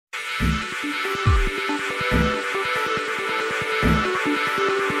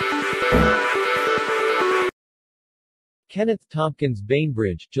Kenneth Tompkins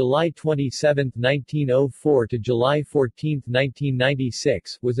Bainbridge, July 27, 1904 to July 14,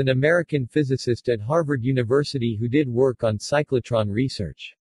 1996, was an American physicist at Harvard University who did work on cyclotron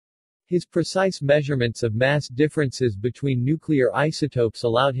research. His precise measurements of mass differences between nuclear isotopes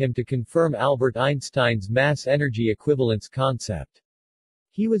allowed him to confirm Albert Einstein's mass-energy equivalence concept.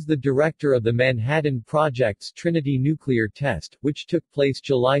 He was the director of the Manhattan Project's Trinity nuclear test, which took place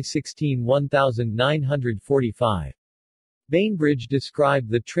July 16, 1945. Bainbridge described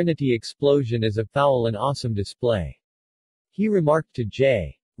the Trinity explosion as a foul and awesome display. He remarked to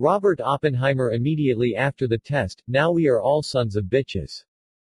J. Robert Oppenheimer immediately after the test, "Now we are all sons of bitches."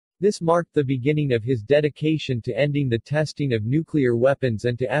 This marked the beginning of his dedication to ending the testing of nuclear weapons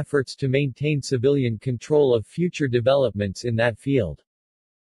and to efforts to maintain civilian control of future developments in that field.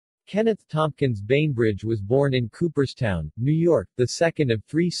 Kenneth Tompkins Bainbridge was born in Cooperstown, New York, the second of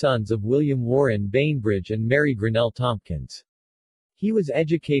three sons of William Warin Bainbridge and Mary Grinnell Tompkins. He was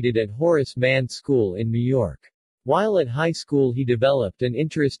educated at Horace Mann School in New York. While at high school he developed an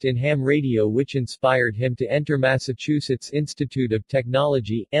interest in ham radio which inspired him to enter Massachusetts Institute of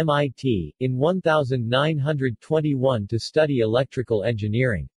Technology, MIT, in 1921 to study electrical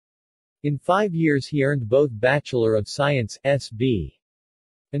engineering. In 5 years he earned both Bachelor of Science, S.B.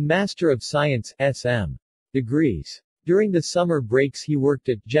 and Master of Science, SM degrees. During the summer breaks he worked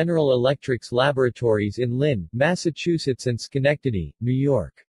at General Electric's laboratories in Lynn, Massachusetts and Schenectady, New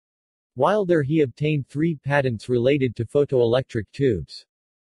York. While there he obtained 3 patents related to photoelectric tubes.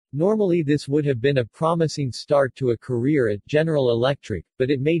 Normally this would have been a promising start to a career at General Electric, but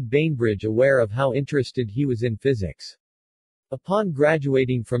it made Bainbridge aware of how interested he was in physics. Upon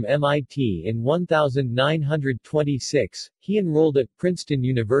graduating from MIT in 1926, he enrolled at Princeton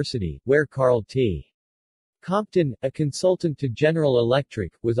University, where Carl T. Compton, a consultant to General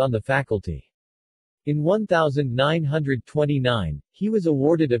Electric, was on the faculty. In 1929, he was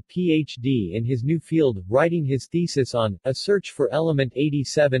awarded a Ph.D. in his new field, writing his thesis on A Search for Element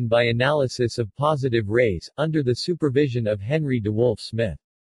 87 by Analysis of Positive Rays, under the supervision of Henry DeWolf Smith.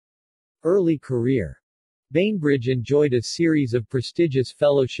 Early career. Bainbridge enjoyed a series of prestigious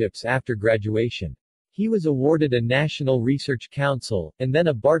fellowships after graduation. He was awarded a National Research Council, and then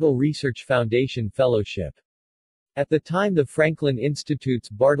a Bartle Research Foundation Fellowship. At the time the Franklin Institute's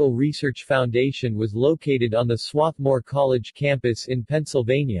Bartle Research Foundation was located on the Swarthmore College campus in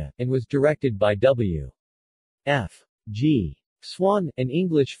Pennsylvania, and was directed by W. F. G. Swan, an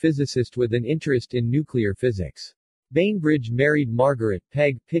English physicist with an interest in nuclear physics. Bainbridge married Margaret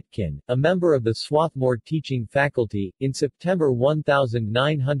Peg Pitkin, a member of the Swarthmore teaching faculty, in September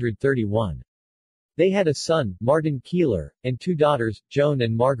 1931. They had a son, Martin Keeler, and 2 daughters, Joan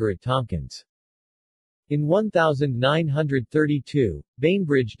and Margaret Tompkins. In 1932,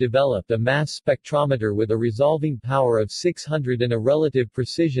 Bainbridge developed a mass spectrometer with a resolving power of 600 and a relative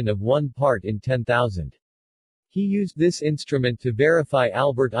precision of 1 part in 10,000. He used this instrument to verify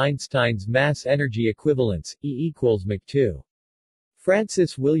Albert Einstein's mass-energy equivalence, E = mc2.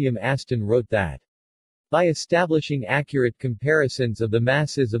 Francis William Aston wrote that, by establishing accurate comparisons of the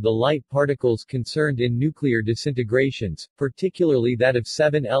masses of the light particles concerned in nuclear disintegrations, particularly that of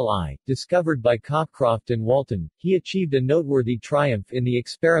 7 Li, discovered by Cockcroft and Walton, he achieved a noteworthy triumph in the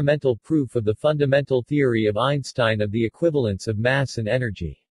experimental proof of the fundamental theory of Einstein of the equivalence of mass and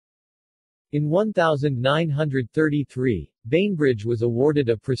energy. In 1933, Bainbridge was awarded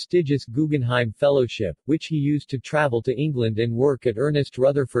a prestigious Guggenheim Fellowship, which he used to travel to England and work at Ernest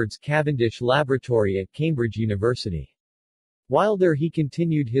Rutherford's Cavendish Laboratory at Cambridge University. While there he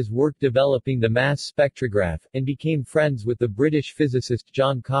continued his work developing the mass spectrograph, and became friends with the British physicist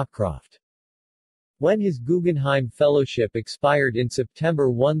John Cockcroft. When his Guggenheim Fellowship expired in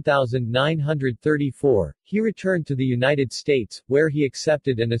September 1934, he returned to the United States, where he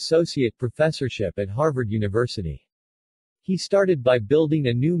accepted an associate professorship at Harvard University. He started by building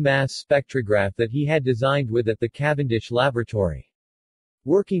a new mass spectrograph that he had designed at the Cavendish Laboratory.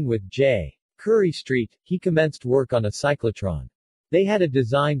 Working with J. Curry Street, he commenced work on a cyclotron. They had a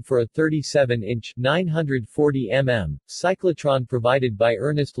design for a 37-inch, 940 mm, cyclotron provided by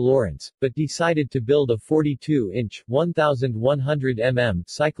Ernest Lawrence, but decided to build a 42-inch, 1100 mm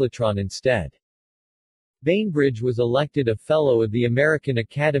cyclotron instead. Bainbridge was elected a Fellow of the American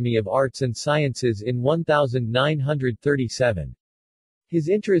Academy of Arts and Sciences in 1937. His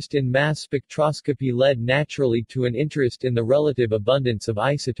interest in mass spectroscopy led naturally to an interest in the relative abundance of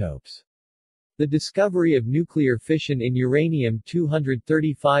isotopes. The discovery of nuclear fission in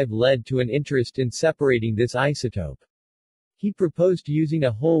uranium-235 led to an interest in separating this isotope. He proposed using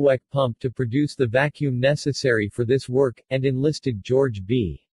a Holweck pump to produce the vacuum necessary for this work, and enlisted George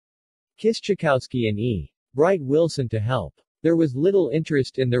B. Kiszczakowski and E. Bright Wilson to help. There was little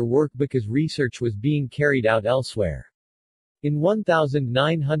interest in their work because research was being carried out elsewhere. In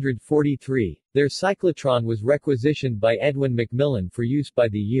 1943, their cyclotron was requisitioned by Edwin McMillan for use by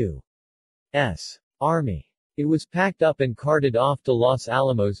the U.S. Army. It was packed up and carted off to Los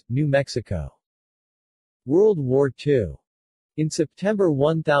Alamos, New Mexico. World War II. In September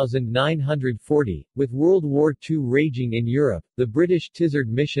 1940, with World War II raging in Europe, the British Tizard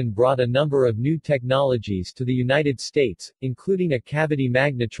mission brought a number of new technologies to the United States, including a cavity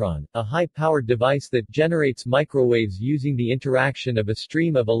magnetron, a high-powered device that generates microwaves using the interaction of a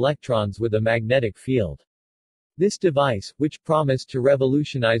stream of electrons with a magnetic field. This device, which promised to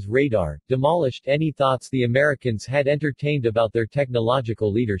revolutionize radar, demolished any thoughts the Americans had entertained about their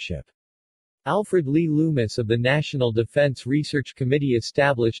technological leadership. Alfred Lee Loomis of the National Defense Research Committee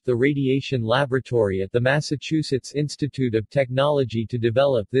established the Radiation Laboratory at the Massachusetts Institute of Technology to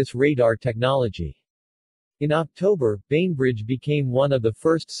develop this radar technology. In October, Bainbridge became one of the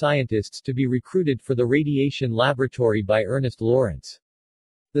first scientists to be recruited for the Radiation Laboratory by Ernest Lawrence.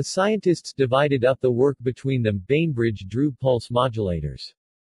 The scientists divided up the work between them. Bainbridge drew pulse modulators.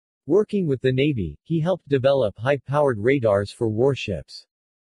 Working with the Navy, he helped develop high-powered radars for warships.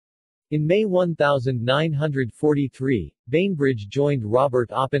 In May 1943, Bainbridge joined Robert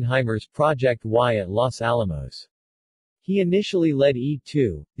Oppenheimer's Project Y at Los Alamos. He initially led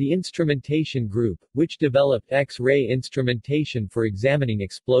E2, the instrumentation group, which developed X-ray instrumentation for examining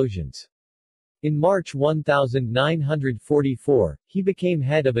explosions. In March 1944, he became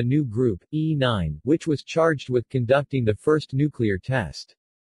head of a new group, E9, which was charged with conducting the first nuclear test.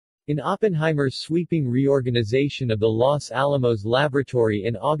 In Oppenheimer's sweeping reorganization of the Los Alamos Laboratory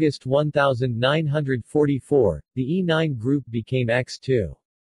in August 1944, the E9 group became X2.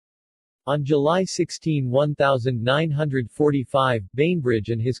 On July 16, 1945, Bainbridge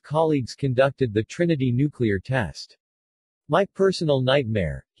and his colleagues conducted the Trinity nuclear test. "My personal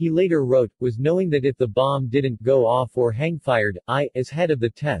nightmare," he later wrote, "was knowing that if the bomb didn't go off or hang fired, I, as head of the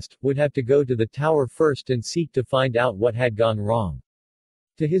test, would have to go to the tower first and seek to find out what had gone wrong."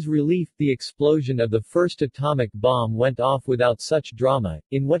 To his relief, the explosion of the first atomic bomb went off without such drama,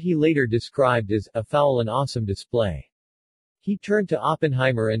 in what he later described as a foul and awesome display. He turned to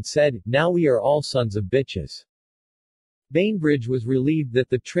Oppenheimer and said, "Now we are all sons of bitches." Bainbridge was relieved that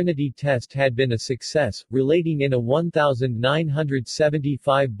the Trinity test had been a success, relating in a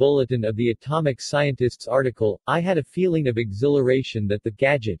 1975 Bulletin of the Atomic Scientists article, "I had a feeling of exhilaration that the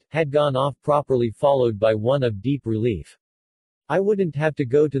gadget had gone off properly, followed by one of deep relief. I wouldn't have to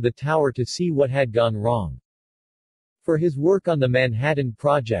go to the tower to see what had gone wrong." For his work on the Manhattan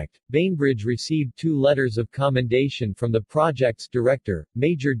Project, Bainbridge received 2 letters of commendation from the project's director,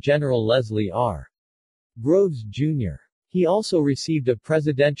 Major General Leslie R. Groves, Jr. He also received a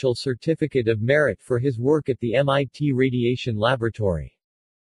Presidential Certificate of Merit for his work at the MIT Radiation Laboratory.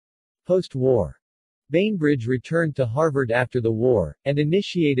 Post-war, Bainbridge returned to Harvard after the war, and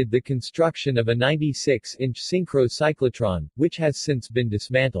initiated the construction of a 96-inch synchro cyclotron, which has since been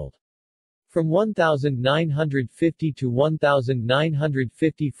dismantled. From 1950 to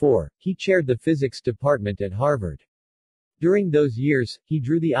 1954, he chaired the physics department at Harvard. During those years, he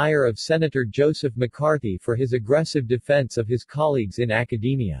drew the ire of Senator Joseph McCarthy for his aggressive defense of his colleagues in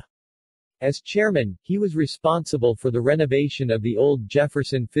academia. As chairman, he was responsible for the renovation of the old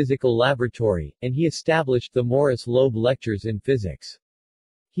Jefferson Physical Laboratory, and he established the Morris Loeb Lectures in Physics.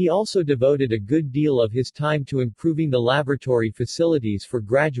 He also devoted a good deal of his time to improving the laboratory facilities for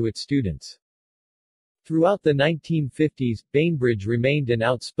graduate students. Throughout the 1950s, Bainbridge remained an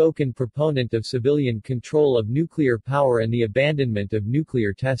outspoken proponent of civilian control of nuclear power and the abandonment of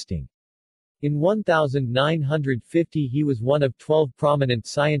nuclear testing. In 1950 he was one of 12 prominent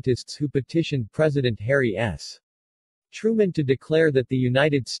scientists who petitioned President Harry S. Truman to declare that the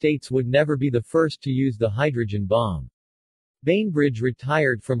United States would never be the first to use the hydrogen bomb. Bainbridge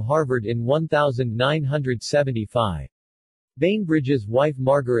retired from Harvard in 1975. Bainbridge's wife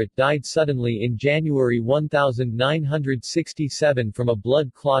Margaret died suddenly in January 1967 from a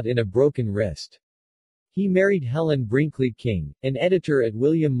blood clot in a broken wrist. He married Helen Brinkley King, an editor at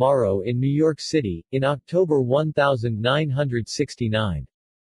William Morrow in New York City, in October 1969.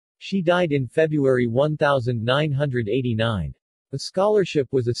 She died in February 1989. A scholarship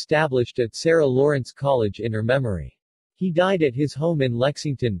was established at Sarah Lawrence College in her memory. He died at his home in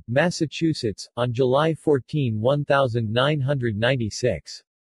Lexington, Massachusetts, on July 14, 1996.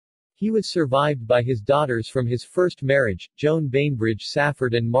 He was survived by his daughters from his first marriage, Joan Bainbridge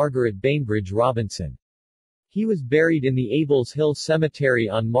Safford and Margaret Bainbridge Robinson. He was buried in the Abels Hill Cemetery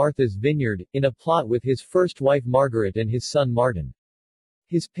on Martha's Vineyard, in a plot with his first wife Margaret and his son Martin.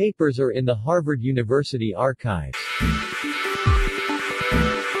 His papers are in the Harvard University archives.